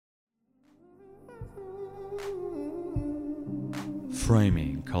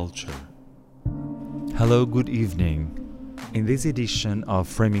Framing Culture. Hello, good evening. In this edition of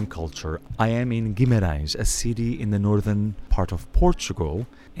Framing Culture, I am in Guimarães, a city in the northern part of Portugal,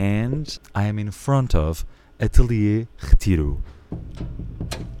 and I am in front of Atelier Retiro.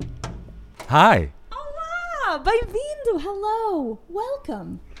 Hi! Olá! Bem-vindo! Hello!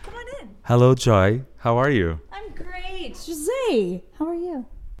 Welcome! Come on in. Hello, Joy. How are you? I'm great. José, how are you?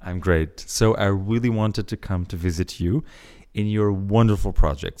 I'm great. So I really wanted to come to visit you in your wonderful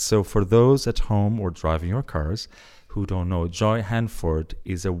project. So for those at home or driving your cars who don't know, Joy Hanford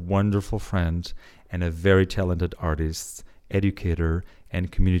is a wonderful friend and a very talented artist, educator,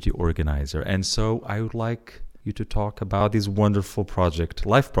 and community organizer. And so I would like you to talk about this wonderful project,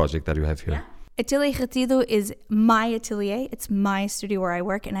 life project that you have here. Yeah. Atelier Retiro is my atelier. It's my studio where I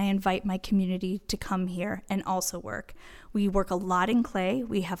work, and I invite my community to come here and also work. We work a lot in clay.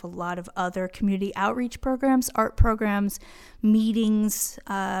 We have a lot of other community outreach programs, art programs, meetings.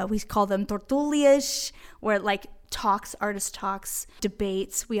 We call them tortulias, where talks, artist talks,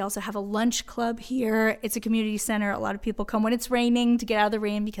 debates. We also have a lunch club here. It's a community center. A lot of people come when it's raining to get out of the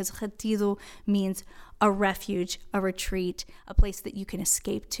rain because retiro means a refuge, a retreat, a place that you can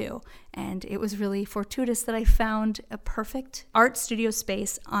escape to. And it was really fortuitous that I found a perfect art studio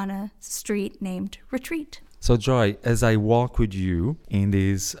space on a street named Retreat. So Joy, as I walk with you in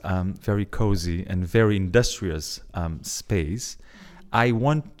this very cozy and very industrious space, I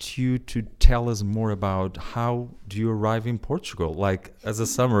want you to tell us more about how do you arrive in Portugal? Like, as a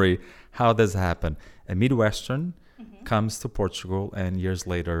summary, how does it happen? A Midwestern comes to Portugal and years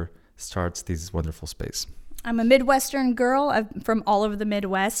later starts this wonderful space. I'm a Midwestern girl. I'm from all over the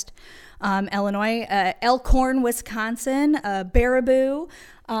Midwest. Illinois, Elkhorn, Wisconsin, Baraboo.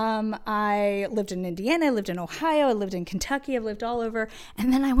 I lived in Indiana, I lived in Ohio, I lived in Kentucky, I've lived all over.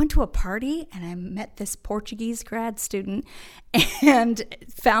 And then I went to a party and I met this Portuguese grad student and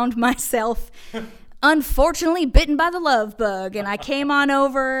found myself unfortunately bitten by the love bug. And I came on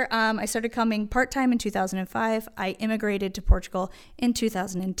over. I started coming part-time in 2005. I immigrated to Portugal in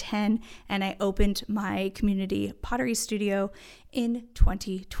 2010, and I opened my community pottery studio in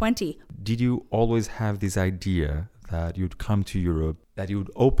 2020. Did you always have this idea that you'd come to Europe, that you would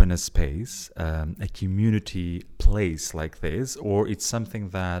open a space, a community place like this, or it's something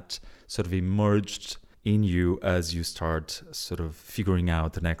that sort of emerged in you as you start sort of figuring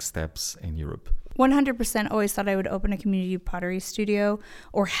out the next steps in Europe? 100% always thought I would open a community pottery studio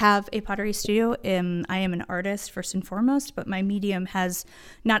or have a pottery studio. I am an artist first and foremost, but my medium has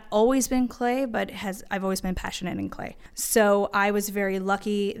not always been clay, but I've always been passionate in clay. So I was very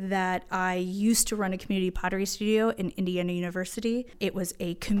lucky that I used to run a community pottery studio in Indiana University. It was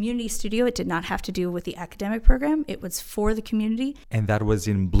a community studio. It did not have to do with the academic program. It was for the community. And that was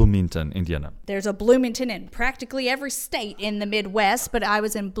in Bloomington, Indiana. There's a Bloomington in practically every state in the Midwest, but I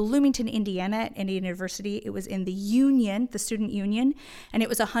was in Bloomington, Indiana at Indiana University. It was in the union, the student union, and it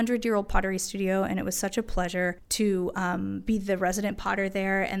was a 100-year-old pottery studio, and it was such a pleasure to be the resident potter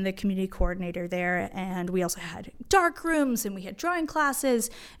there and the community coordinator there. And we also had dark rooms and we had drawing classes,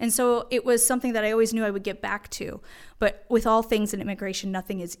 and so it was something that I always knew I would get back to. But with all things in immigration,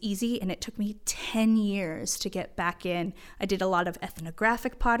 nothing is easy, and it took me 10 years to get back in. I did a lot of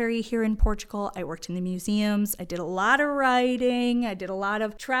ethnographic pottery here in Portugal. I worked in the museums. I did a lot of writing. I did a lot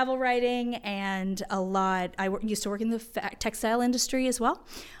of travel writing, and used to work in the textile industry as well.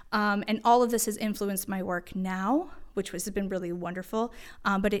 And all of this has influenced my work now, which has been really wonderful.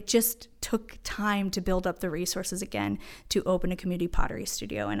 But it just took time to build up the resources again to open a community pottery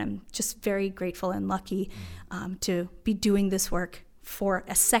studio. And I'm just very grateful and lucky to be doing this work for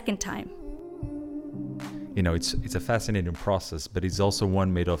a second time. You know, it's a fascinating process, but it's also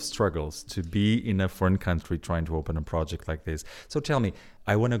one made of struggles to be in a foreign country trying to open a project like this. So tell me,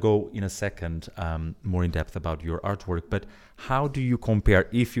 I want to go in a second more in depth about your artwork, but how do you compare,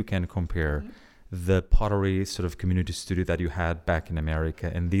 if you can compare, the pottery sort of community studio that you had back in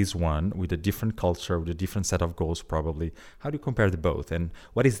America and this one with a different culture, with a different set of goals probably? How do you compare the both? And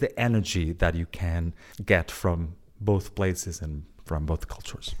what is the energy that you can get from both places and from both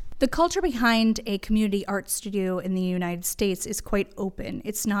cultures? The culture behind a community art studio in the United States is quite open.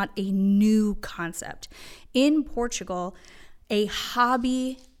 It's not a new concept. In Portugal, a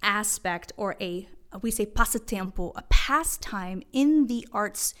hobby aspect, or we say passatempo, a pastime in the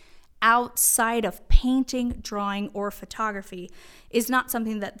arts outside of painting, drawing, or photography is not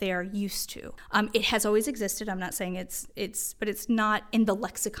something that they are used to. It has always existed. I'm not saying but it's not in the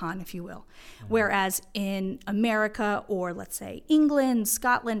lexicon, if you will. Whereas in America, or let's say England,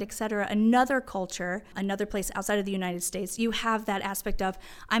 Scotland, etc., another culture, another place outside of the United States, you have that aspect of,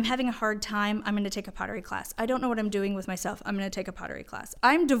 I'm having a hard time, I'm going to take a pottery class. I don't know what I'm doing with myself, I'm going to take a pottery class.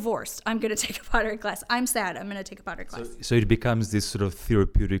 I'm divorced, I'm going to take a pottery class. I'm sad, I'm going to take a pottery class. So it becomes this sort of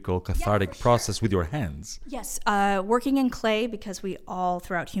therapeutical, cathartic process with your hands. Yes, working in clay, because we all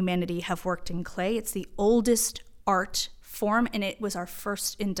throughout humanity have worked in clay. It's the oldest art form, and it was our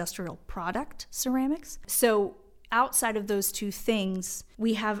first industrial product, ceramics. So outside of those two things,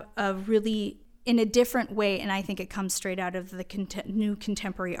 we have a really, in a different way, and I think it comes straight out of the new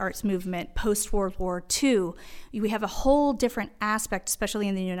contemporary arts movement post-World War II, we have a whole different aspect, especially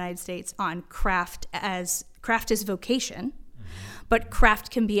in the United States, on craft as vocation. But craft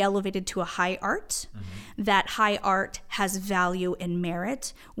can be elevated to a high art. That high art has value and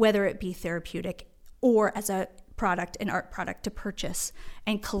merit, whether it be therapeutic or as a product, an art product to purchase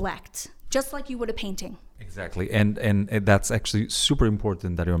and collect, just like you would a painting. Exactly. And that's actually super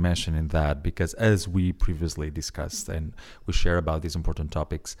important that you're mentioning that, because as we previously discussed and we share about these important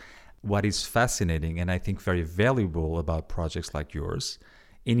topics, what is fascinating and I think very valuable about projects like yours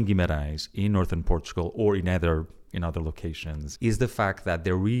in Guimarães, in northern Portugal, or in other locations, is the fact that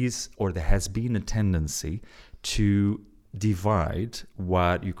there has been a tendency to divide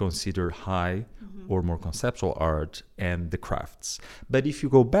what you consider high or more conceptual art and the crafts. But if you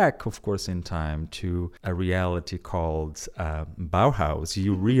go back, of course, in time to a reality called Bauhaus,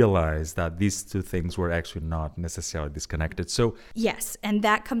 you realize that these two things were actually not necessarily disconnected. So yes, and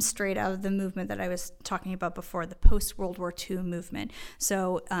that comes straight out of the movement that I was talking about before, the post-World War II movement.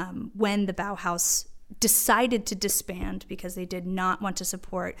 So when the Bauhaus decided to disband because they did not want to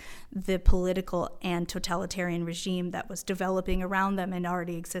support the political and totalitarian regime that was developing around them and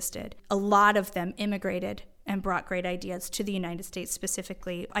already existed. A lot of them immigrated and brought great ideas to the United States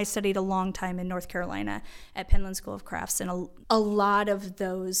specifically. I studied a long time in North Carolina at Penland School of Crafts, and a lot of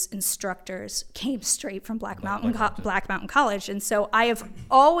those instructors came straight from Black Mountain College. And so I have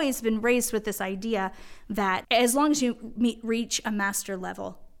always been raised with this idea that as long as you reach a master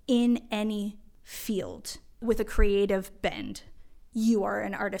level in any field with a creative bend, you are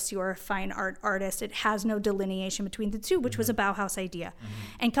an artist, you are a fine art artist. It has no delineation between the two, which was a Bauhaus idea.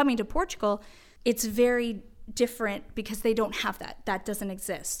 And coming to Portugal, it's very different because they don't have that. That doesn't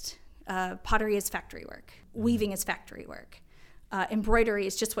exist. Pottery is factory work. Weaving is factory work. Embroidery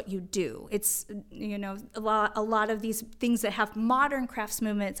is just what you do. It's, a lot of these things that have modern crafts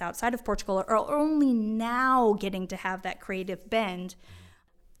movements outside of Portugal are only now getting to have that creative bend.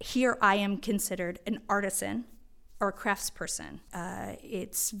 Here I am considered an artisan or a craftsperson.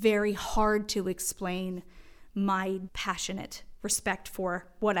 It's very hard to explain my passionate respect for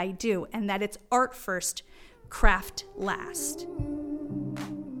what I do, and that it's art first, craft last.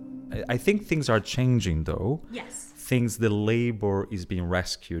 I think things are changing, though. Yes. The labor is being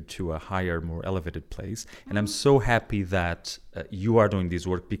rescued to a higher, more elevated place. And I'm so happy that you are doing this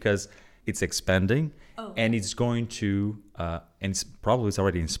work, because it's expanding and it's going to, and it's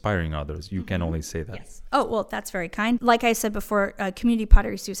already inspiring others. You can only say that. Yes. Oh, well, that's very kind. Like I said before, community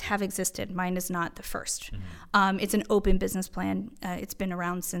pottery studios have existed. Mine is not the first. It's an open business plan. It's been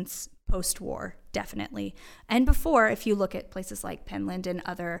around since post-war, definitely. And before, if you look at places like Penland and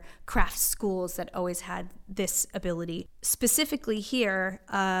other craft schools that always had this ability. Specifically here,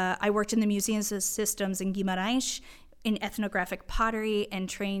 I worked in the museums of systems in Guimarães, in ethnographic pottery, and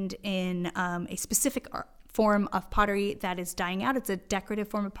trained in a specific form of pottery that is dying out. It's a decorative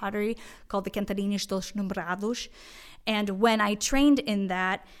form of pottery called the cantarinhos dos numerados. And when I trained in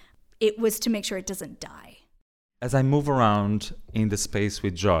that, it was to make sure it doesn't die. As I move around in the space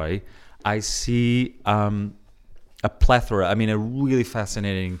with Joy, I see a plethora, a really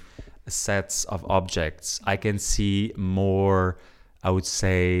fascinating sets of objects. I can see more, I would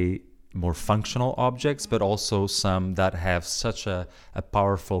say, more functional objects, but also some that have such a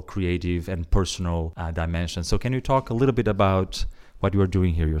powerful creative and personal dimension. So can you talk a little bit about what you are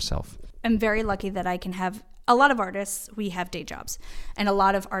doing here yourself? I'm very lucky that I can have, a lot of artists, we have day jobs, and a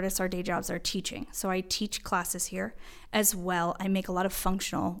lot of artists, our day jobs are teaching. So I teach classes here as well. I make a lot of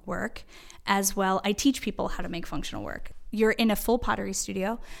functional work as well. I teach people how to make functional work. You're in a full pottery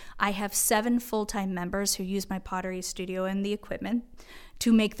studio. I have 7 full-time members who use my pottery studio and the equipment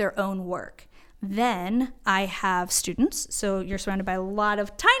to make their own work. Then I have students, so you're surrounded by a lot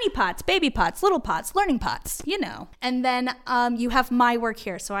of tiny pots, baby pots, little pots, learning pots, And then you have my work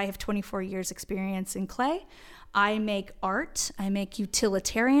here. So I have 24 years experience in clay. I make art, I make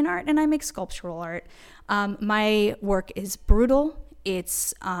utilitarian art, and I make sculptural art. My work is brutal.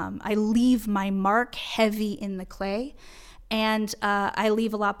 I leave my mark heavy in the clay, and I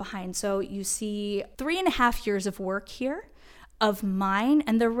leave a lot behind. So you see 3.5 years of work here of mine,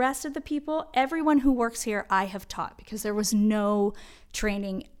 and the rest of the people, everyone who works here, I have taught, because there was no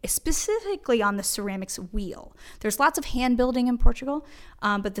training specifically on the ceramics wheel. There's lots of hand building in Portugal,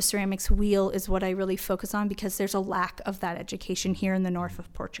 but the ceramics wheel is what I really focus on, because there's a lack of that education here in the north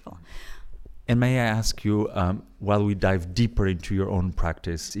of Portugal. And may I ask you, while we dive deeper into your own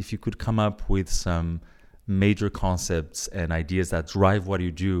practice, if you could come up with some major concepts and ideas that drive what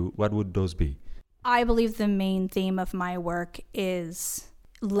you do, what would those be? I believe the main theme of my work is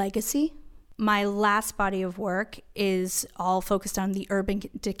legacy. My last body of work is all focused on the urban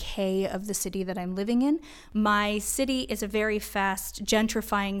decay of the city that I'm living in. My city is a very fast,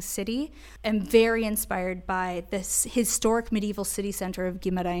 gentrifying city. I'm very inspired by this historic medieval city center of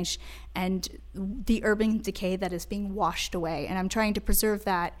Guimarães and the urban decay that is being washed away. And I'm trying to preserve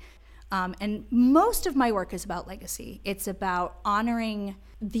that. And most of my work is about legacy. It's about honoring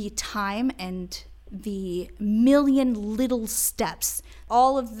the time and the million little steps.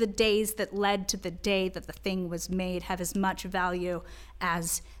 All of the days that led to the day that the thing was made have as much value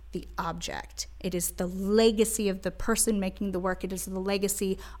as the object. It is the legacy of the person making the work. It is the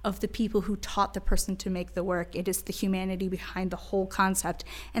legacy of the people who taught the person to make the work. It is the humanity behind the whole concept.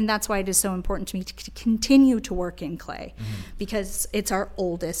 And that's why it is so important to me to continue to work in clay, because it's our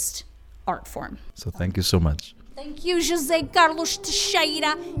oldest art form. So thank you so much. Thank you, José Carlos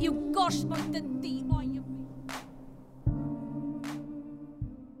Teixeira. Eu gosto muito de